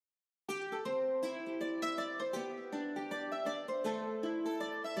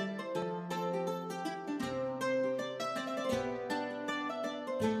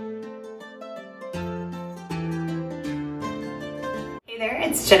there,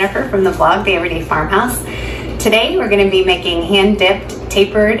 it's Jennifer from the blog, The Everyday Farmhouse. Today we're going to be making hand-dipped,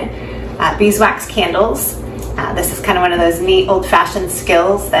 tapered beeswax candles. This is kind of one of those neat old-fashioned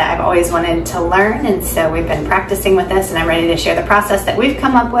skills that I've always wanted to learn, and so we've been practicing with this, and I'm ready to share the process that we've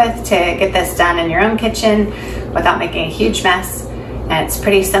come up with to get this done in your own kitchen without making a huge mess. And it's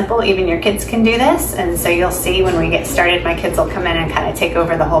pretty simple, even your kids can do this, and so you'll see when we get started, my kids will come in and kind of take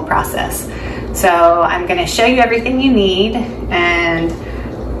over the whole process. So I'm going to show you everything you need, and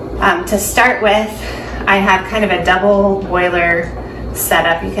to start with, I have kind of a double boiler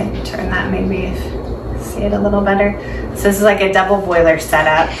setup. You can turn that maybe, see it a little better. So this is like a double boiler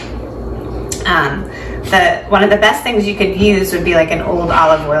setup. One of the best things you could use would be like an old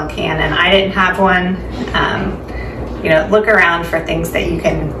olive oil can, and I didn't have one. You know, look around for things that you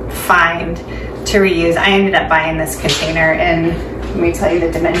can find to reuse. I ended up buying this container, and let me tell you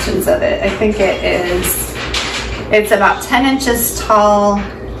the dimensions of it. I think it's about 10 inches tall,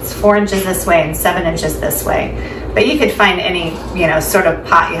 it's 4 inches this way and 7 inches this way. But you could find any, you know, sort of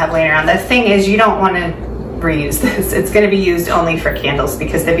pot you have laying around. The thing is, you don't want to reuse this. It's going to be used only for candles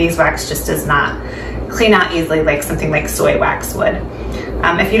because the beeswax just does not clean out easily like something like soy wax would.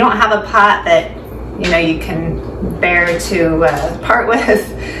 If you don't have a pot that, you know, you can bear to part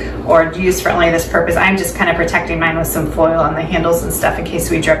with or use for only this purpose, I'm just kind of protecting mine with some foil on the handles and stuff in case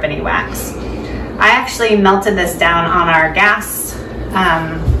we drip any wax. I actually melted this down on our gas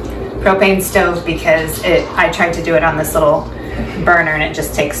propane stove because I tried to do it on this little burner and it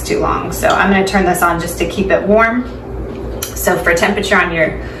just takes too long. So I'm going to turn this on just to keep it warm. So for temperature on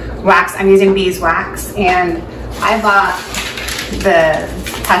your wax, I'm using beeswax, and I bought the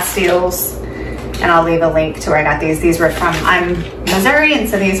pastilles, and I'll leave a link to where I got these. These were from, I'm Missouri, and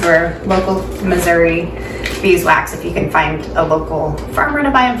so these were local Missouri beeswax. If you can find a local farmer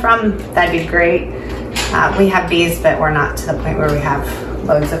to buy them from, that'd be great. We have bees, but we're not to the point where we have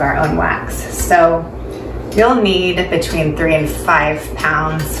loads of our own wax. So you'll need between 3 and 5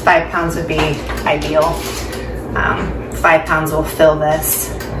 pounds. 5 pounds would be ideal. 5 pounds will fill this,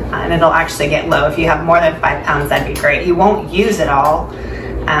 and it'll actually get low. If you have more than 5 pounds, that'd be great. You won't use it all,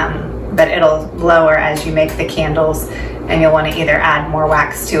 but it'll lower as you make the candles, and you'll want to either add more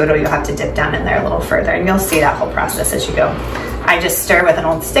wax to it or you'll have to dip down in there a little further, and you'll see that whole process as you go. I just stir with an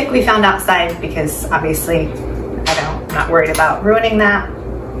old stick we found outside because obviously I'm not worried about ruining that.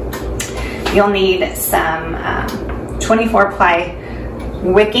 You'll need some 24 ply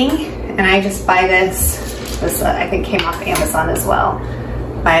wicking, and I just buy this I think came off Amazon as well.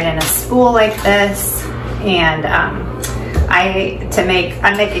 Buy it in a spool like this, and I'm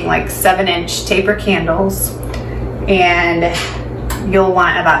making like 7-inch taper candles, and you'll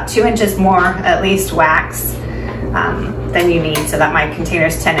want about 2 inches more at least wax than you need, so that my container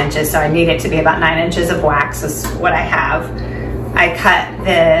is 10 inches, so I need it to be about 9 inches of wax is what I have. I cut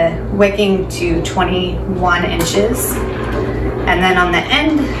the wicking to 21 inches, and then on the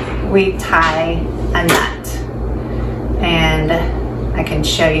end we tie a nut, and I can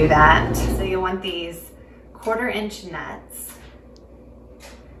show you that. So you'll want these 1/4 inch nuts,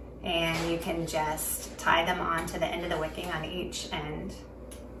 and you can just tie them onto the end of the wicking on each end.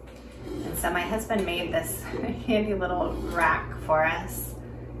 And so my husband made this handy little rack for us,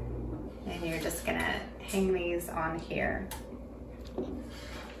 and you're just gonna hang these on here.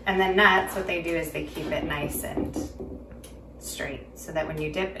 And the nuts, what they do is they keep it nice and straight, so that when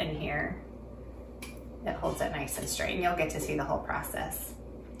you dip in here, it holds it nice and straight, and you'll get to see the whole process.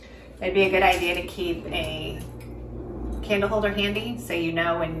 It'd be a good idea to keep a candle holder handy so you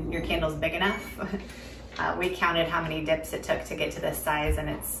know when your candle's big enough. We counted how many dips it took to get to this size, and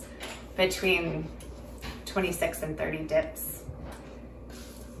it's between 26 and 30 dips.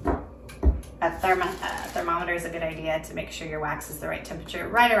 A thermometer is a good idea to make sure your wax is the right temperature,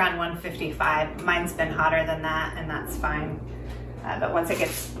 right around 155. Mine's been hotter than that, and that's fine. But once it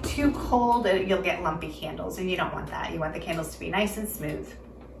gets too cold, you'll get lumpy candles, and you don't want that. You want the candles to be nice and smooth.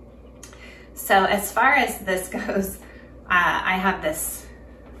 So as far as this goes, I have this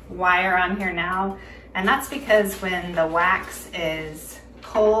wire on here now, and that's because when the wax is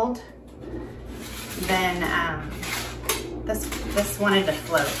cold, then this wanted to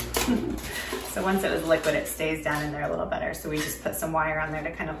float. So once it was liquid, it stays down in there a little better. So we just put some wire on there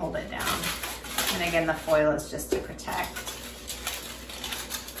to kind of hold it down. And again, the foil is just to protect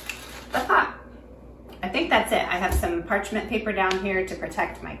the pot. I think that's it. I have some parchment paper down here to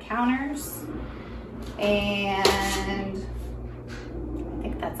protect my counters. And I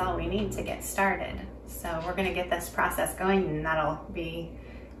think that's all we need to get started. So we're gonna get this process going, and you'll be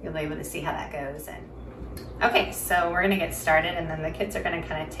able to see how that goes. And okay, so we're gonna get started, and then the kids are gonna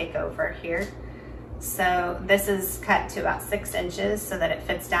kind of take over here. So this is cut to about 6 inches so that it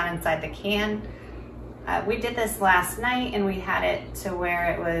fits down inside the can. We did this last night and we had it to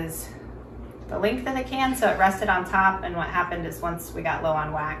where it was the length of the can, so it rested on top, and what happened is once we got low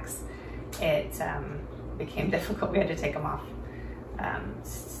on wax, it became difficult. We had to take them off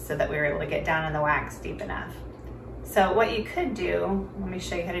so that we were able to get down in the wax deep enough. So what you could do, let me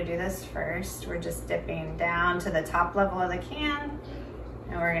show you how to do this first. We're just dipping down to the top level of the can,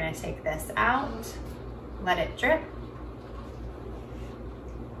 and we're gonna take this out, let it drip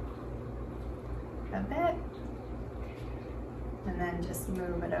a bit, and then just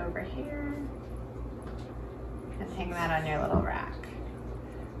move it over here and hang that on your little rack.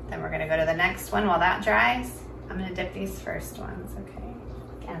 Then we're gonna go to the next one. While that dries, I'm gonna dip these first ones, okay?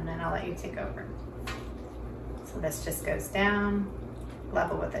 And then I'll let you take over. So this just goes down,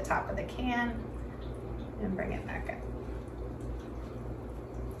 level with the top of the can, and bring it back up.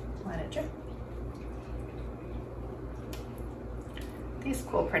 Let it drip. These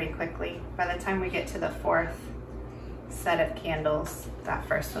cool pretty quickly. By the time we get to the 4th set of candles, that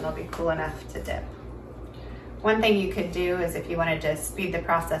first one will be cool enough to dip. One thing you could do is, if you wanted to speed the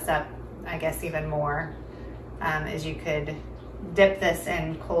process up, I guess even more, is you could dip this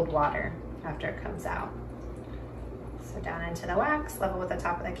in cold water after it comes out. So down into the wax, level with the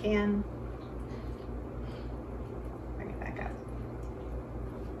top of the can, bring it back up.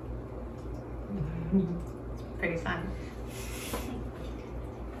 It's pretty fun.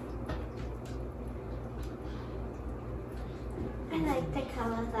 I like the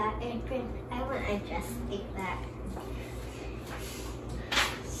color of that apron. I want to just eat that.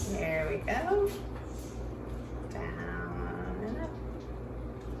 Here we go. Down and up.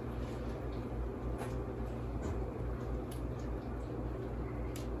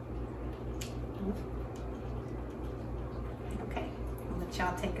 Okay, I'll let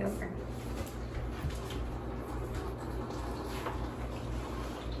y'all take over.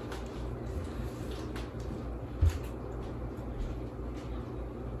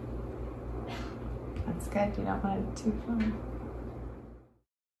 That's good, you don't want it too fun.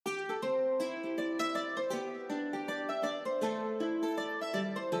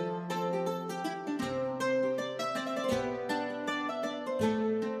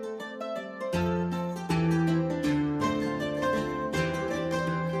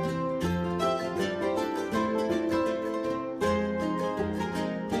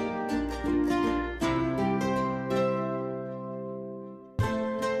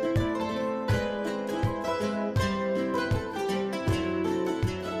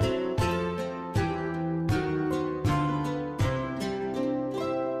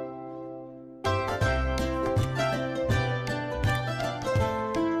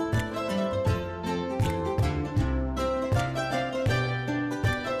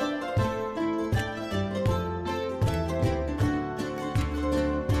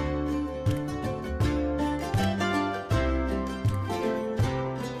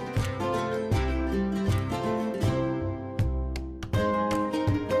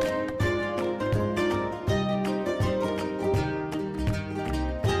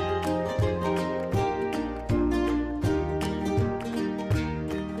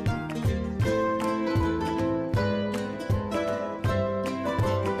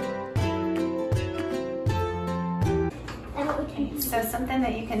 So something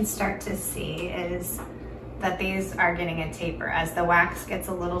that you can start to see is that these are getting a taper. As the wax gets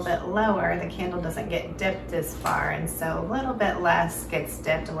a little bit lower, the candle doesn't get dipped as far, and so a little bit less gets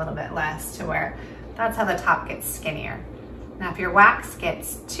dipped, a little bit less, to where that's how the top gets skinnier. Now if your wax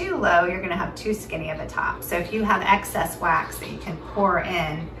gets too low, you're gonna have too skinny of a top. So if you have excess wax that you can pour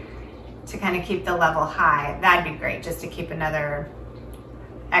in to kind of keep the level high, that'd be great, just to keep another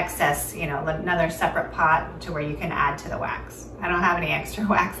excess, you know, another separate pot to where you can add to the wax. I don't have any extra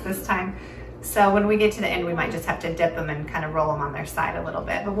wax this time, so when we get to the end, we might just have to dip them and kind of roll them on their side a little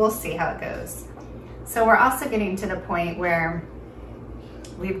bit, but we'll see how it goes. So we're also getting to the point where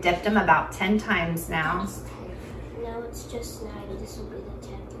we've dipped them about 10 times now. No, it's just 9. This will be the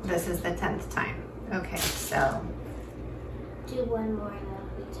 10th. This is the 10th time. Okay, so do one more and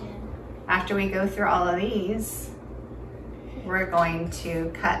that'll be 10. After we go through all of these, we're going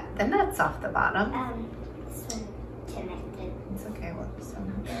to cut the nuts off the bottom. This one connected. It's okay, well,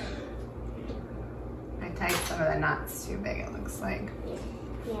 I tied some of the knots too big, it looks like.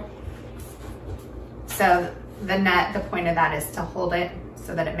 Yeah. So the nut, the point of that is to hold it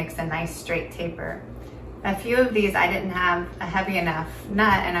so that it makes a nice straight taper. A few of these I didn't have a heavy enough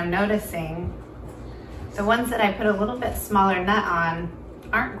nut, and I'm noticing the ones that I put a little bit smaller nut on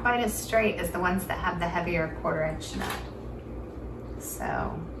aren't quite as straight as the ones that have the heavier 1/4 inch nut.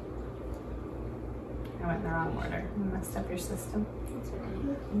 So I went in the wrong order. I messed up your system. It's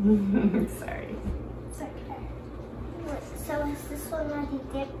okay. Sorry. It's okay. Wait, so is this one already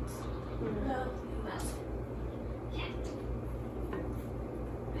dipped? No, you must. Yeah.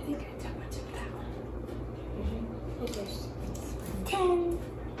 I think I took much of that one. Here's 10.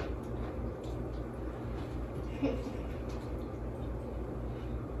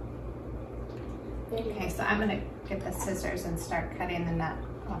 Okay, so I'm gonna get the scissors and start cutting the nut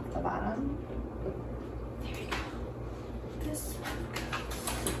off the bottom. There we go. This one goes.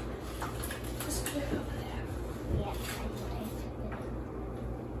 Just put it over there. Yeah,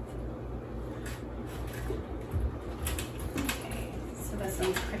 Okay, so this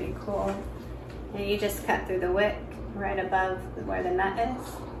one's pretty cool. And you just cut through the wick right above where the nut is.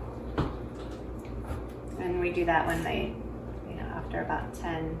 And we do that when they, you know, after about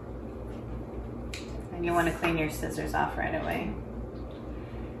 10. And you want to clean your scissors off right away.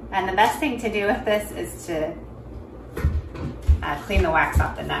 And the best thing to do with this is to clean the wax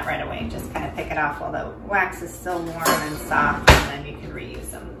off the nut right away. Just kind of pick it off while the wax is still warm and soft, and then you can reuse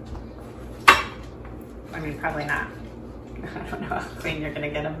them. I mean, probably not. I don't know how clean you're going to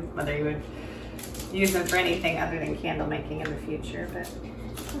get them, whether you would use them for anything other than candle making in the future, but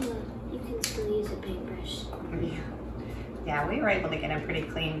you can still use a paintbrush. yeah, we were able to get them pretty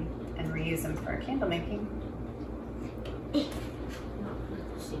clean and reuse them for candle making.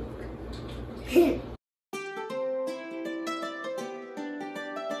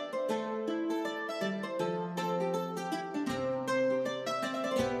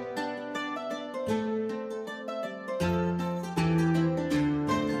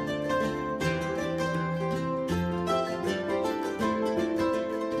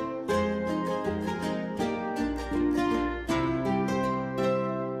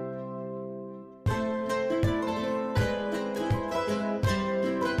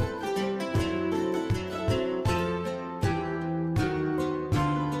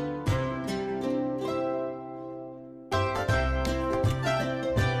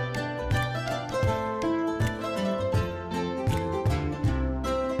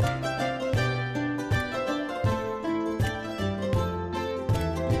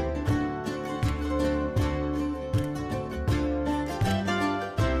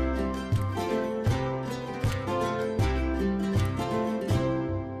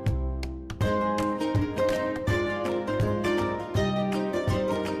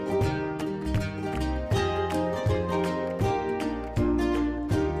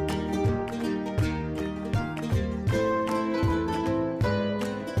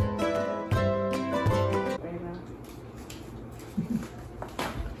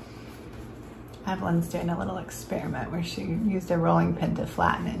 Evelyn's doing a little experiment where she used a rolling pin to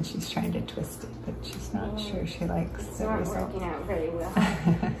flatten it and she's trying to twist it, but she's not sure she likes the result. It's not working out very well.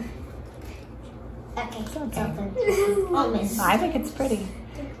 Okay, It's okay. something. Almost. I think it's pretty.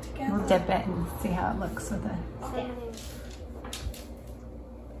 We'll dip it and see how it looks with it. Okay.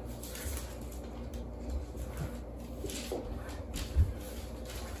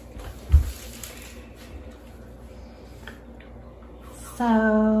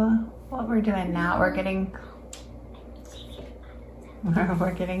 So what we're doing now, we're getting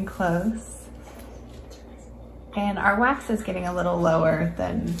close. And our wax is getting a little lower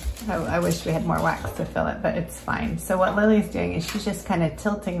than, I wish we had more wax to fill it, but it's fine. So what Lily's doing is she's just kind of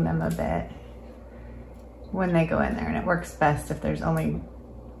tilting them a bit when they go in there, and it works best if there's only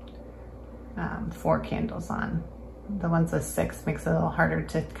 4 candles on. The ones with 6 makes it a little harder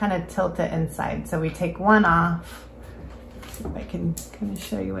to kind of tilt it inside. So we take one off. See if I can kind of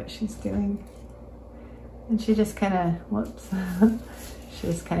show you what she's doing. And she just kind of, whoops. She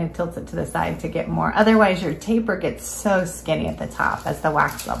just kind of tilts it to the side to get more. Otherwise your taper gets so skinny at the top as the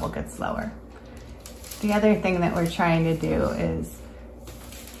wax level gets lower. The other thing that we're trying to do is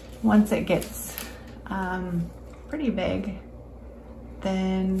once it gets pretty big,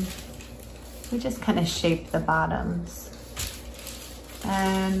 then we just kind of shape the bottoms.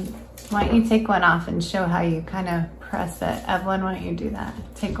 And why don't you take one off and show how you kind of press it. Evelyn, why don't you do that?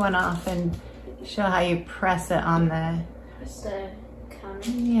 Take one off and show how you press it on the... Just the counter?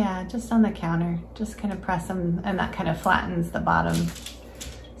 Yeah, just on the counter. Just kind of press them, and that kind of flattens the bottom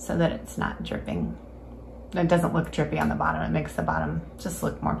so that it's not dripping. It doesn't look drippy on the bottom. It makes the bottom just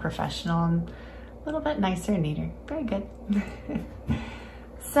look more professional and a little bit nicer and neater. Very good.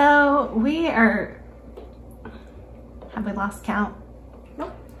 So we are, have we lost count?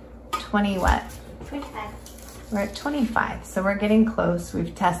 Nope. 20 what? 25. We're at 25, so we're getting close.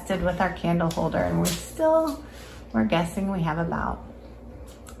 We've tested with our candle holder and we're guessing we have about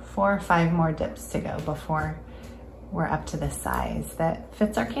 4 or 5 more dips to go before we're up to the size that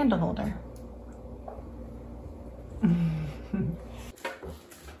fits our candle holder.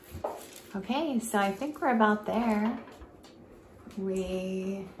 Okay, so I think we're about there.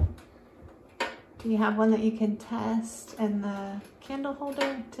 Do you have one that you can test and the candle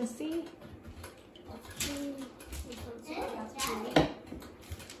holder to see? See how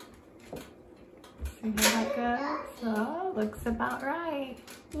that goes? Oh, looks about right.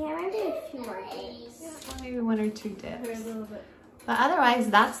 Yeah, maybe a few more dips. Yeah, well, maybe 1 or 2 dips. A little bit. But otherwise,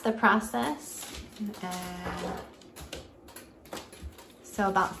 that's the process. And so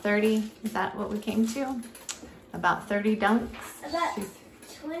about 30, is that what we came to? About 30 dunks. About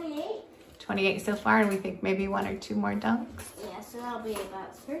 28. 28 so far, and we think maybe 1 or 2 more dunks. Yeah, so that'll be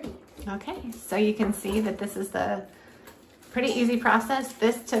about 30. Okay, so you can see that this is the pretty easy process.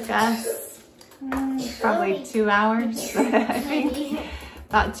 This took us probably 2 hours, I think.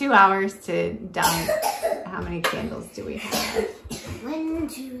 About 2 hours to dunk. How many candles do we have? 1,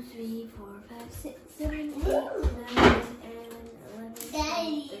 2, 3, 4, 5, 6, 7, 8, 9, 10, 11,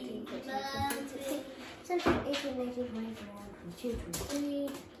 13, 14, 15, 16, 17, 18, 19, 20, 21, 22, 23.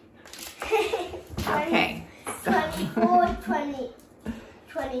 Okay. 24, 25.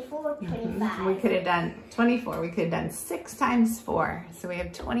 We could have done 24. We could have done 6 times 4. So we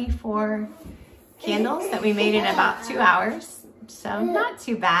have 24 candles that we made in about 2 hours. So not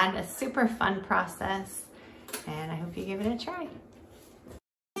too bad. A super fun process. And I hope you give it a try.